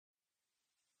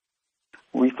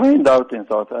We find out in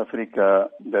South Africa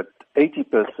that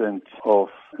 80% of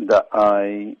the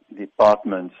eye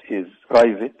departments is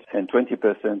private and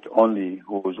 20% only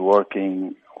who's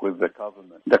working with the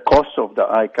government. The cost of the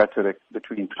eye cataract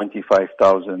between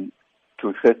 25,000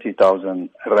 to 30,000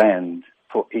 rand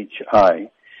for each eye.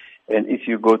 And if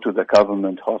you go to the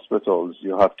government hospitals,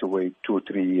 you have to wait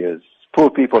 2-3 years. Poor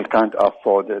people can't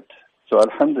afford it. So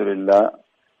alhamdulillah,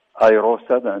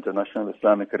 IIROSA, the International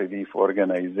Islamic Relief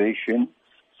Organization,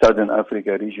 Southern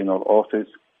Africa Regional Office,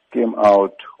 came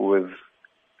out with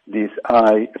this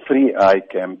free eye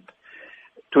camp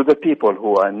to the people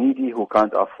who are needy, who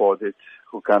can't afford it,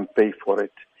 who can't pay for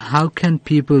it. How can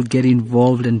people get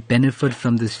involved and benefit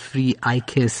from this free eye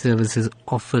care services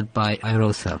offered by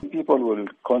IIROSA? People will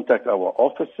contact our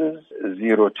offices,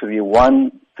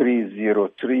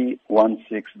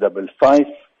 031-303-1655,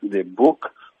 they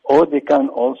book, or they can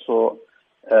also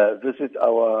visit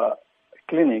our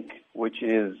clinic, which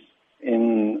is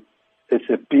in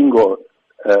Isipingo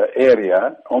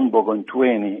area, Ombogon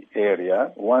 20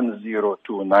 area,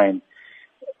 1029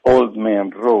 Old Main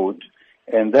Road.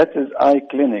 And that is eye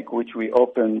clinic, which we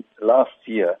opened last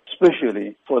year,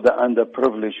 especially for the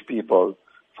underprivileged people,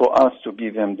 for us to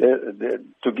give them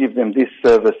these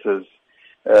services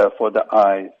for the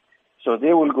eyes. So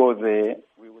they will go there,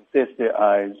 we will test their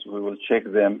eyes, we will check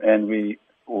them, and we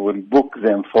will book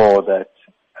them for that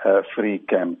free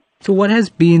camp. So what has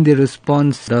been the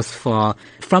response thus far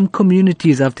from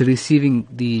communities after receiving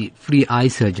the free eye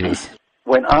surgeries?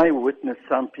 When I witnessed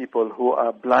some people who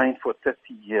are blind for 30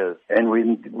 years, and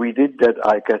we did that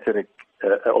eye cataract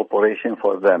operation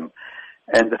for them,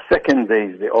 and the second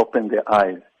day they opened their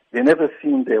eyes, they never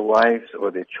seen their wives or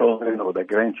their children or their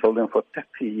grandchildren for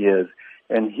 30 years,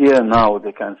 and here now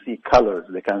they can see colors,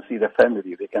 they can see the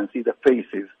family, they can see the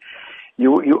faces.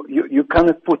 You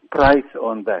cannot put price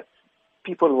on that.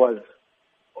 People was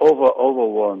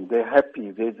overwhelmed. They're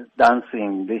happy. They're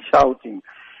dancing. They're shouting.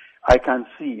 I can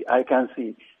see.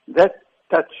 That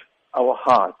touch our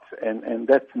heart, and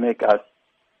that make us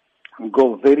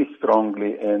go very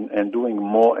strongly and doing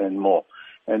more and more.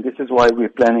 And this is why we're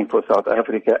planning for South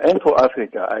Africa and for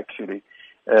Africa, actually.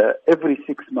 Every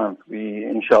 6 months, we,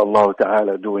 inshallah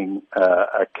ta'ala, doing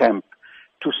a camp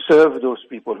to serve those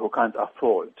people who can't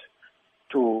afford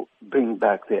to bring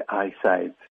back their eyesight.